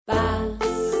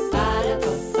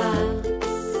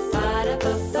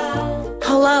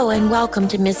Hello and welcome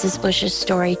to Mrs. Bush's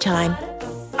Story Time.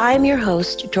 I'm your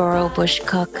host, Doro Bush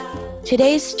Cook.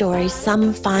 Today's story,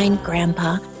 Some Fine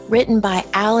Grandpa, written by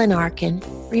Alan Arkin,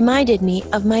 reminded me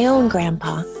of my own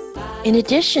grandpa. In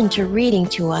addition to reading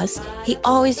to us, he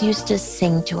always used to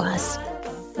sing to us.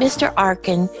 Mr.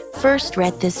 Arkin first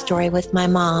read this story with my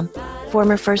mom,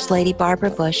 former First Lady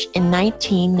Barbara Bush, in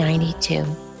 1992.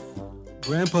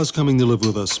 Grandpa's coming to live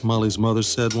with us, Molly's mother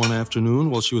said one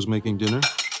afternoon while she was making dinner.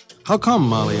 How come,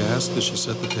 Molly asked as she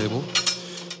set the table.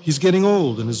 He's getting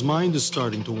old and his mind is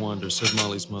starting to wander, said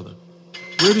Molly's mother.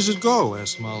 Where does it go,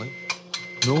 asked Molly.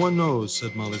 No one knows,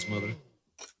 said Molly's mother.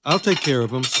 I'll take care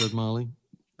of him, said Molly.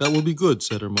 That will be good,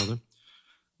 said her mother.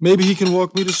 Maybe he can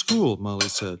walk me to school, Molly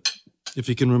said. If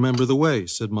he can remember the way,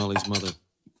 said Molly's mother.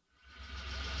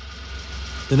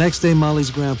 The next day, Molly's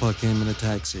grandpa came in a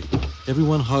taxi.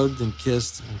 Everyone hugged and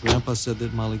kissed, and Grandpa said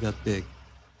that Molly got big.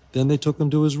 Then they took him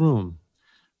to his room.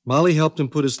 Molly helped him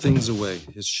put his things away,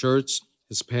 his shirts,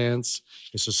 his pants,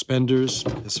 his suspenders,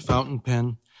 his fountain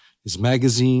pen, his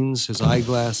magazines, his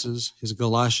eyeglasses, his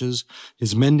galoshes,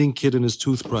 his mending kit, and his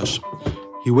toothbrush.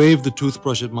 He waved the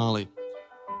toothbrush at Molly.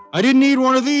 I didn't need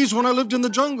one of these when I lived in the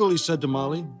jungle, he said to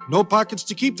Molly. No pockets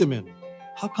to keep them in.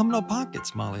 How come no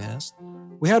pockets, Molly asked.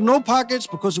 We had no pockets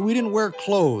because we didn't wear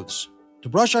clothes. To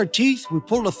brush our teeth, we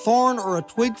pulled a thorn or a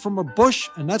twig from a bush,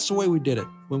 and that's the way we did it.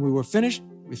 When we were finished,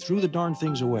 we threw the darn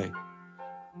things away.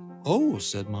 Oh,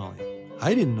 said Molly,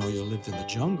 I didn't know you lived in the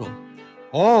jungle.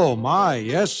 Oh, my,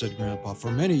 yes, said Grandpa,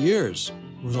 for many years.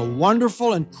 It was a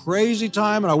wonderful and crazy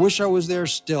time, and I wish I was there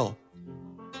still.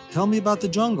 Tell me about the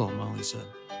jungle, Molly said.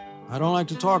 I don't like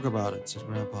to talk about it, said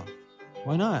Grandpa.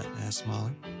 Why not? Asked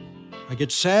Molly. I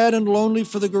get sad and lonely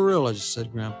for the gorillas,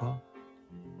 said Grandpa.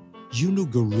 You knew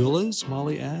gorillas?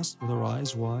 Molly asked with her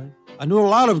eyes wide. I knew a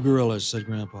lot of gorillas, said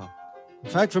Grandpa. In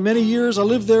fact, for many years, I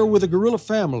lived there with a gorilla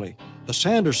family, the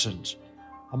Sandersons.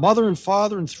 A mother and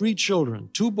father and 3 children,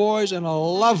 2 boys and a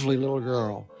lovely little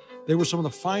girl. They were some of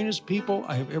the finest people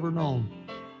I have ever known.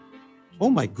 Oh,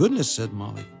 my goodness, said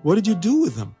Molly. What did you do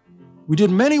with them? We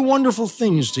did many wonderful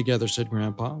things together, said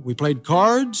Grandpa. We played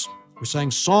cards, we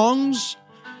sang songs,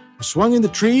 we swung in the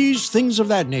trees, things of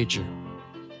that nature.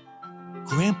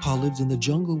 Grandpa lived in the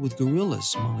jungle with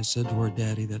gorillas, Molly said to her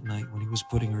daddy that night when he was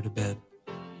putting her to bed.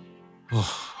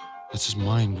 Oh, that's his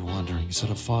mind wandering, he said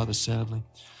her father sadly.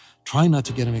 Trying not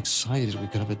to get him excited, we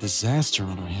could have a disaster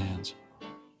on our hands.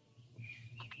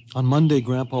 On Monday,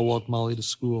 Grandpa walked Molly to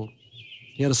school.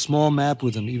 He had a small map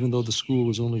with him, even though the school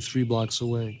was only 3 blocks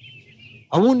away.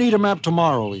 I won't need a map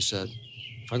tomorrow, he said.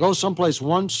 If I go someplace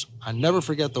once, I never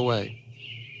forget the way.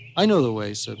 I know the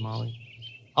way, said Molly.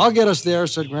 I'll get us there,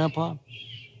 said Grandpa.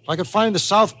 If I could find the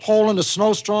South Pole in a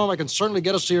snowstorm, I can certainly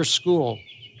get us to your school.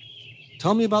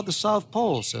 Tell me about the South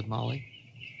Pole, said Molly.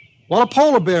 Well, a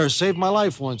polar bear saved my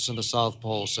life once in the South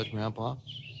Pole, said Grandpa.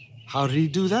 How did he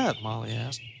do that? Molly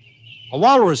asked. A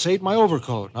walrus ate my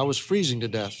overcoat, and I was freezing to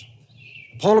death.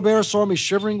 The polar bear saw me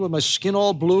shivering with my skin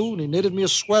all blue, and he knitted me a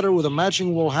sweater with a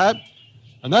matching wool hat,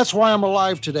 and that's why I'm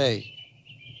alive today.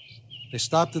 They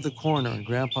stopped at the corner, and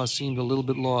Grandpa seemed a little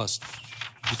bit lost.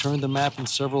 He turned the map in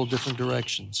several different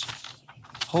directions.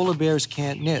 Polar bears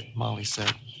can't knit, Molly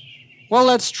said. Well,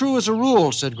 that's true as a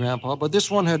rule, said Grandpa, but this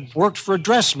one had worked for a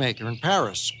dressmaker in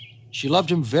Paris. She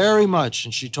loved him very much,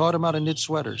 and she taught him how to knit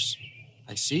sweaters.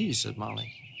 I see, said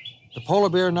Molly. The polar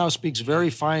bear now speaks very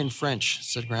fine French,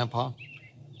 said Grandpa.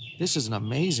 This is an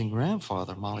amazing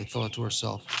grandfather, Molly thought to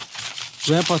herself.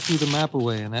 Grandpa threw the map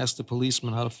away and asked the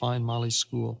policeman how to find Molly's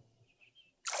school.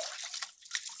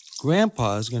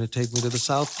 Grandpa is going to take me to the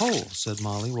South Pole, said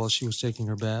Molly while she was taking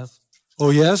her bath. Oh,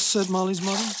 yes, said Molly's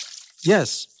mother.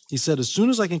 Yes. He said, as soon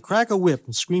as I can crack a whip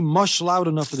and scream mush loud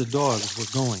enough for the dogs,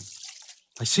 we're going.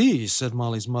 I see, said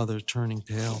Molly's mother, turning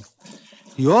pale.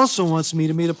 He also wants me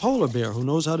to meet a polar bear who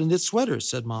knows how to knit sweaters,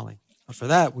 said Molly. But for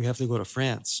that, we have to go to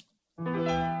France.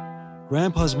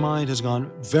 Grandpa's mind has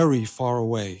gone very far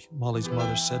away, Molly's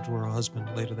mother said to her husband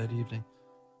later that evening.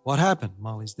 What happened?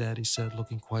 Molly's daddy said,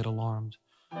 looking quite alarmed.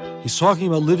 He's talking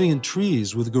about living in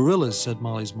trees with gorillas, said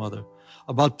Molly's mother.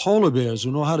 About polar bears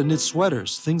who know how to knit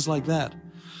sweaters, things like that.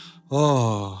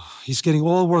 Oh, he's getting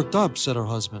all worked up, said her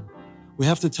husband. We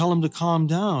have to tell him to calm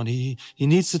down. He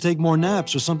needs to take more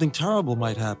naps or something terrible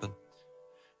might happen.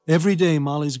 Every day,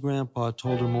 Molly's grandpa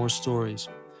told her more stories.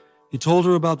 He told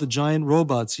her about the giant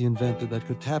robots he invented that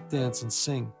could tap dance and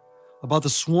sing, about the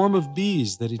swarm of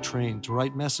bees that he trained to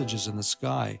write messages in the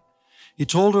sky. He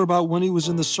told her about when he was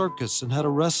in the circus and had a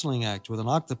wrestling act with an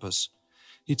octopus.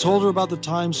 He told her about the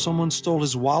time someone stole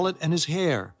his wallet and his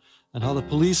hair, and how the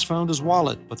police found his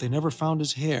wallet, but they never found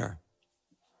his hair.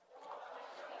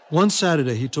 One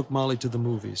Saturday, he took Molly to the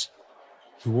movies.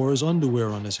 He wore his underwear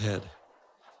on his head.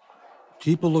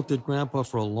 People looked at Grandpa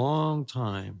for a long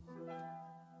time.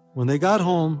 When they got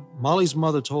home, Molly's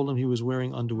mother told him he was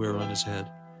wearing underwear on his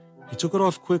head. He took it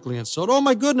off quickly and said, "Oh,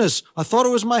 my goodness, I thought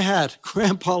it was my hat."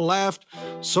 Grandpa laughed.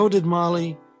 So did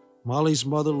Molly. Molly's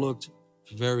mother looked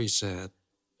very sad.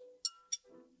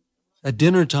 At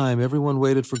dinner time, everyone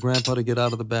waited for Grandpa to get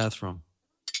out of the bathroom.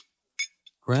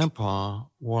 "Grandpa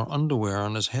wore underwear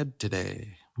on his head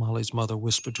today," Molly's mother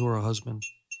whispered to her husband.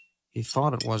 "He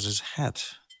thought it was his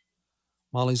hat."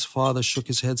 Molly's father shook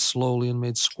his head slowly and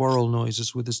made squirrel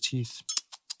noises with his teeth.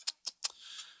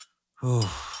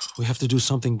 "Oh, we have to do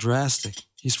something drastic.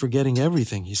 He's forgetting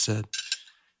everything," he said.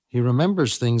 "He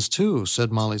remembers things, too,"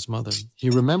 said Molly's mother. "He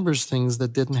remembers things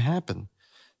that didn't happen.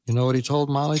 You know what he told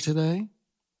Molly today?"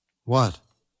 "What?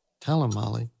 Tell him,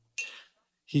 Molly."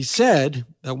 "He said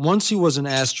that once he was an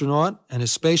astronaut and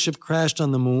his spaceship crashed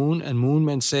on the moon and moon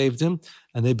men saved him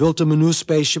and they built him a new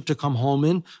spaceship to come home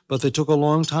in, but they took a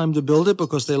long time to build it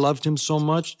because they loved him so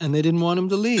much and they didn't want him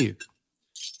to leave."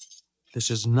 "This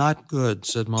is not good,"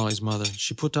 said Molly's mother.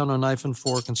 She put down her knife and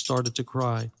fork and started to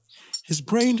cry. "His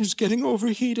brain is getting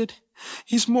overheated.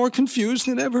 He's more confused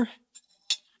than ever."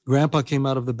 Grandpa came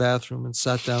out of the bathroom and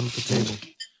sat down at the table.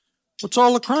 "What's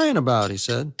all the crying about?" he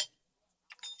said.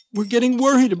 "We're getting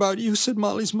worried about you," said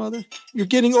Molly's mother. "You're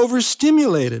getting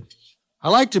overstimulated." "I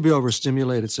like to be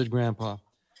overstimulated," said Grandpa.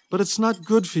 "But it's not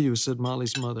good for you," said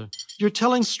Molly's mother. "You're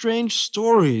telling strange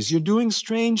stories. You're doing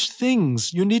strange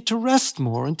things. You need to rest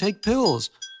more and take pills."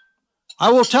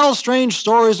 "I will tell strange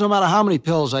stories no matter how many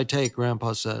pills I take,"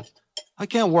 Grandpa said. "I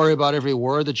can't worry about every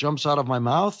word that jumps out of my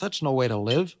mouth. That's no way to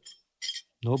live."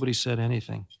 Nobody said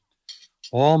anything.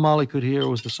 All Molly could hear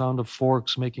was the sound of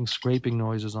forks making scraping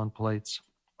noises on plates.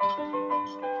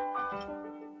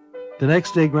 The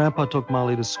next day, Grandpa took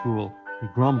Molly to school. He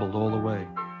grumbled all the way.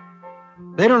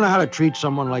 "They don't know how to treat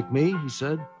someone like me," he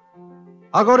said.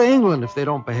 "I'll go to England if they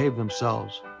don't behave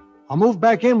themselves. I'll move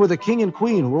back in with a king and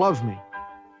queen who love me."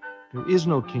 "There is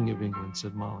no king of England,"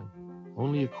 said Molly.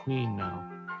 "Only a queen now."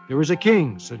 "There is a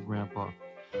king," said Grandpa.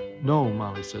 "No,"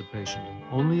 Molly said patiently,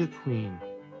 "only a queen."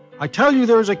 "I tell you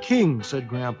there is a king," said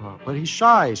Grandpa, "but he's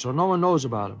shy, so no one knows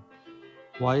about him."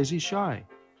 "Why is he shy?"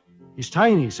 "He's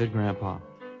tiny," said Grandpa.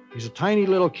 "He's a tiny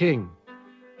little king.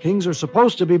 Kings are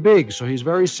supposed to be big, so he's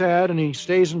very sad and he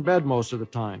stays in bed most of the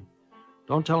time.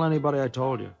 Don't tell anybody I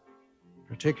told you,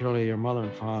 particularly your mother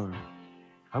and father."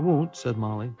 "I won't," said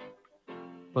Molly.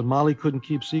 But Molly couldn't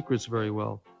keep secrets very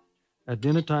well. At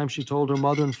dinner time, she told her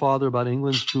mother and father about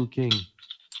England's true king.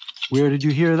 "Where did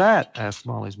you hear that?" asked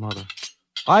Molly's mother.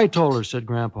 "I told her," said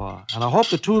Grandpa, "and I hope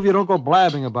the two of you don't go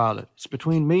blabbing about it. It's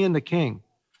between me and the king."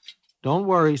 "Don't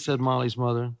worry," said Molly's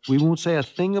mother. "We won't say a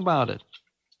thing about it.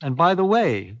 And by the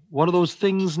way, what are those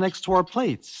things next to our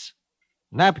plates?"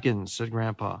 "Napkins," said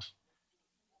Grandpa.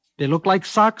 "They look like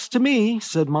socks to me,"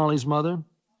 said Molly's mother.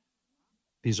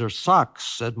 "These are socks,"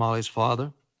 said Molly's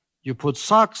father. "You put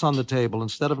socks on the table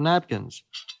instead of napkins."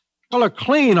 "Well, they're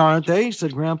clean, aren't they?"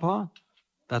 said Grandpa.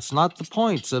 "That's not the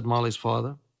point," said Molly's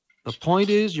father. "The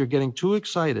point is you're getting too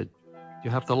excited.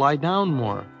 You have to lie down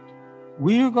more.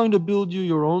 We are going to build you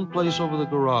your own place over the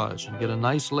garage and get a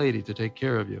nice lady to take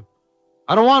care of you."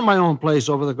 "I don't want my own place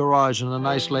over the garage and a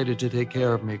nice lady to take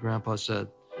care of me," Grandpa said.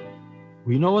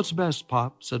 "We know what's best,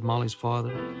 Pop," said Molly's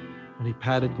father, and he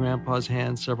patted Grandpa's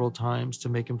hand several times to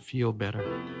make him feel better.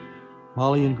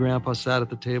 Molly and Grandpa sat at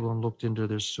the table and looked into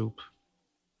their soup.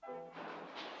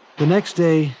 The next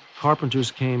day,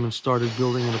 carpenters came and started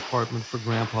building an apartment for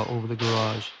Grandpa over the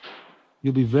garage.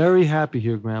 "You'll be very happy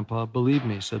here, Grandpa, believe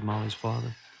me," said Molly's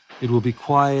father. "It will be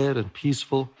quiet and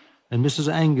peaceful, and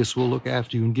Mrs. Angus will look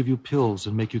after you and give you pills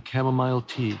and make you chamomile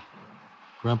tea."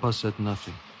 Grandpa said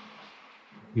nothing.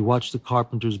 He watched the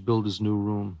carpenters build his new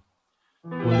room.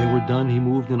 When they were done, he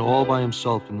moved in all by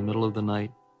himself in the middle of the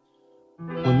night.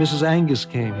 When Mrs. Angus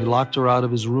came, he locked her out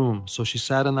of his room, so she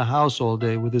sat in the house all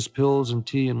day with his pills and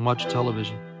tea and watched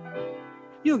television.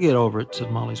 "You'll get over it,"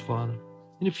 said Molly's father.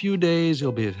 "In a few days,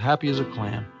 he'll be as happy as a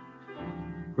clam."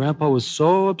 Grandpa was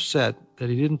so upset that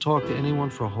he didn't talk to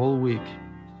anyone for a whole week.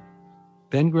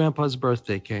 Then Grandpa's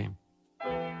birthday came.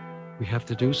 "We have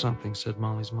to do something," said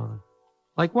Molly's mother.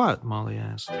 "Like what?" Molly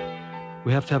asked.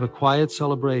 "We have to have a quiet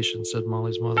celebration," said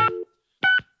Molly's mother.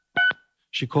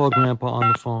 She called Grandpa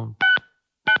on the phone.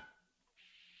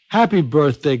 "Happy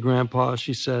birthday, Grandpa,"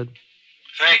 she said.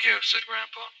 "Thank you," said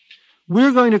Grandpa.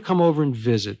 "We're going to come over and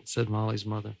visit," said Molly's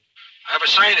mother. "I have a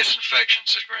sinus infection,"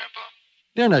 said Grandpa.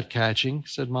 "They're not catching,"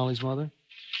 said Molly's mother.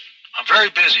 "I'm very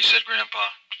busy," said Grandpa.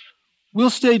 "We'll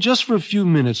stay just for a few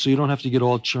minutes so you don't have to get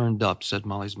all churned up," said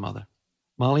Molly's mother.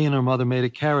 Molly and her mother made a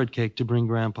carrot cake to bring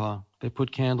Grandpa. They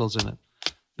put candles in it.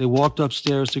 They walked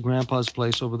upstairs to Grandpa's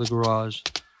place over the garage.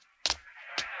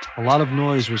 A lot of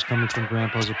noise was coming from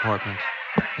Grandpa's apartment.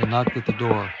 They knocked at the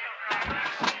door.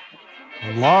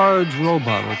 A large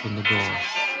robot opened the door.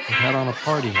 It had on a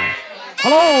party hat.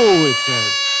 "Hello," it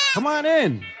said. "Come on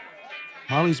in."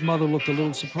 Molly's mother looked a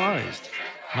little surprised.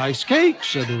 "Nice cake,"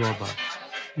 said the robot.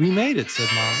 "We made it," said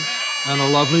Molly. "And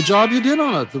a lovely job you did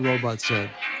on it," the robot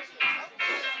said.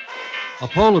 A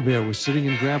polar bear was sitting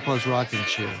in Grandpa's rocking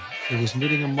chair. It was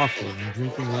knitting a muffler and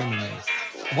drinking lemonade.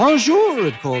 "Bonjour,"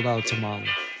 it called out to Molly.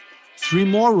 3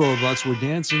 more robots were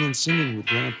dancing and singing with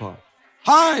Grandpa.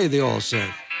 "Hi," they all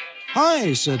said.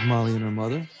 "Hi," said Molly and her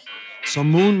mother.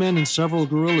 Some moon men and several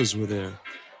gorillas were there.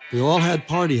 They all had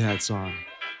party hats on.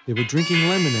 They were drinking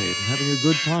lemonade and having a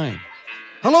good time.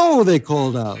 "Hello," they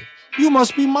called out. "You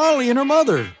must be Molly and her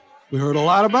mother. We heard a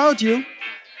lot about you."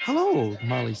 "Hello,"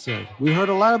 Molly said. "We heard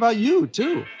a lot about you,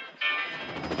 too."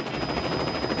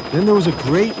 Then there was a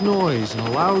great noise and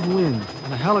a loud wind,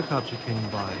 and a helicopter came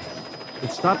by.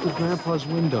 It stopped at Grandpa's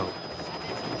window.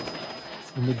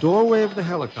 In the doorway of the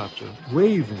helicopter,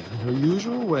 waving in her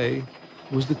usual way,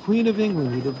 was the Queen of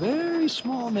England with a very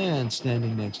small man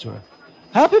standing next to her.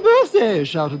 "Happy birthday,"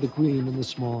 shouted the Queen and the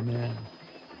small man.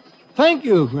 "Thank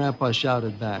you," Grandpa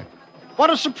shouted back. "What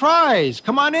a surprise!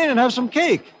 Come on in and have some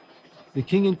cake." The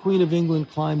King and Queen of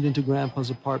England climbed into Grandpa's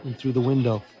apartment through the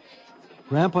window.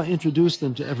 Grandpa introduced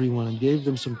them to everyone and gave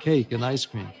them some cake and ice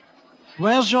cream.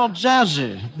 "Where's your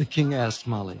daddy?" the King asked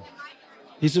Molly.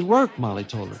 "He's at work," Molly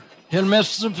told her. "He'll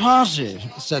miss the party,"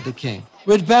 said the King.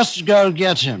 "We'd best go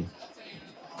get him."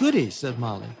 "Goody," said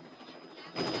Molly.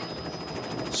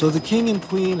 So the King and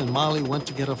Queen and Molly went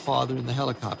to get her father in the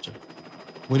helicopter.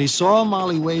 When he saw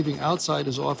Molly waving outside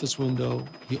his office window,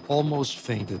 he almost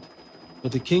fainted.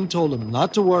 But the King told him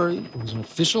not to worry. It was an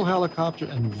official helicopter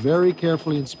and very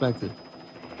carefully inspected.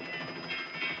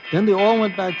 Then they all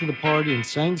went back to the party and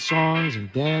sang songs and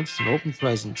danced and opened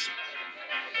presents.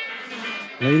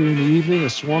 Later in the evening, a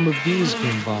swarm of bees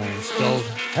came by and spelled,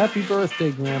 "Happy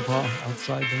birthday, Grandpa,"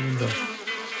 outside the window.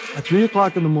 At 3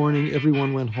 o'clock in the morning,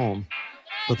 everyone went home.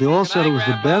 But they all said it was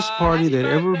the best party they'd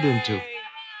ever been to.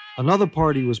 Another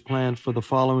party was planned for the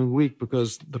following week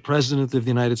because the President of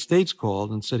the United States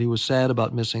called and said he was sad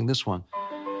about missing this one.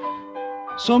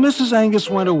 So Mrs. Angus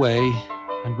went away,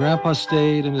 and Grandpa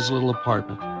stayed in his little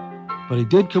apartment. But he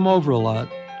did come over a lot,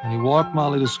 and he walked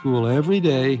Molly to school every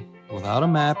day without a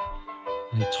map,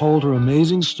 and he told her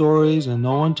amazing stories, and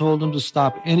no one told him to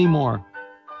stop anymore.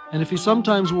 And if he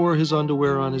sometimes wore his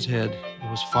underwear on his head, it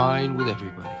was fine with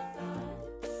everybody.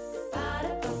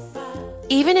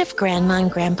 Even if Grandma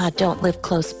and Grandpa don't live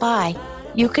close by,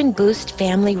 you can boost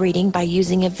family reading by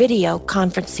using a video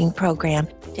conferencing program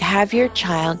to have your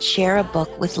child share a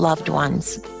book with loved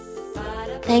ones.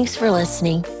 Thanks for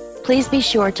listening. Please be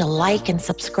sure to like and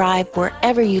subscribe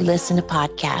wherever you listen to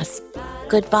podcasts.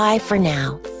 Goodbye for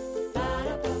now.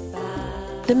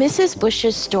 The Mrs.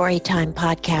 Bush's Storytime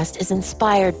podcast is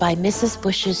inspired by Mrs.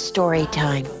 Bush's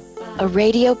Storytime, a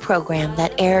radio program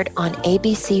that aired on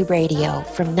ABC Radio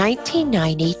from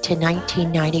 1990 to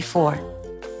 1994,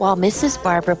 while Mrs.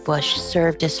 Barbara Bush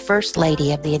served as First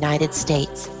Lady of the United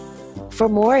States. For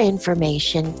more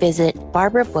information, visit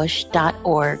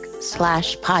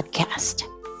barbarabush.org/podcast.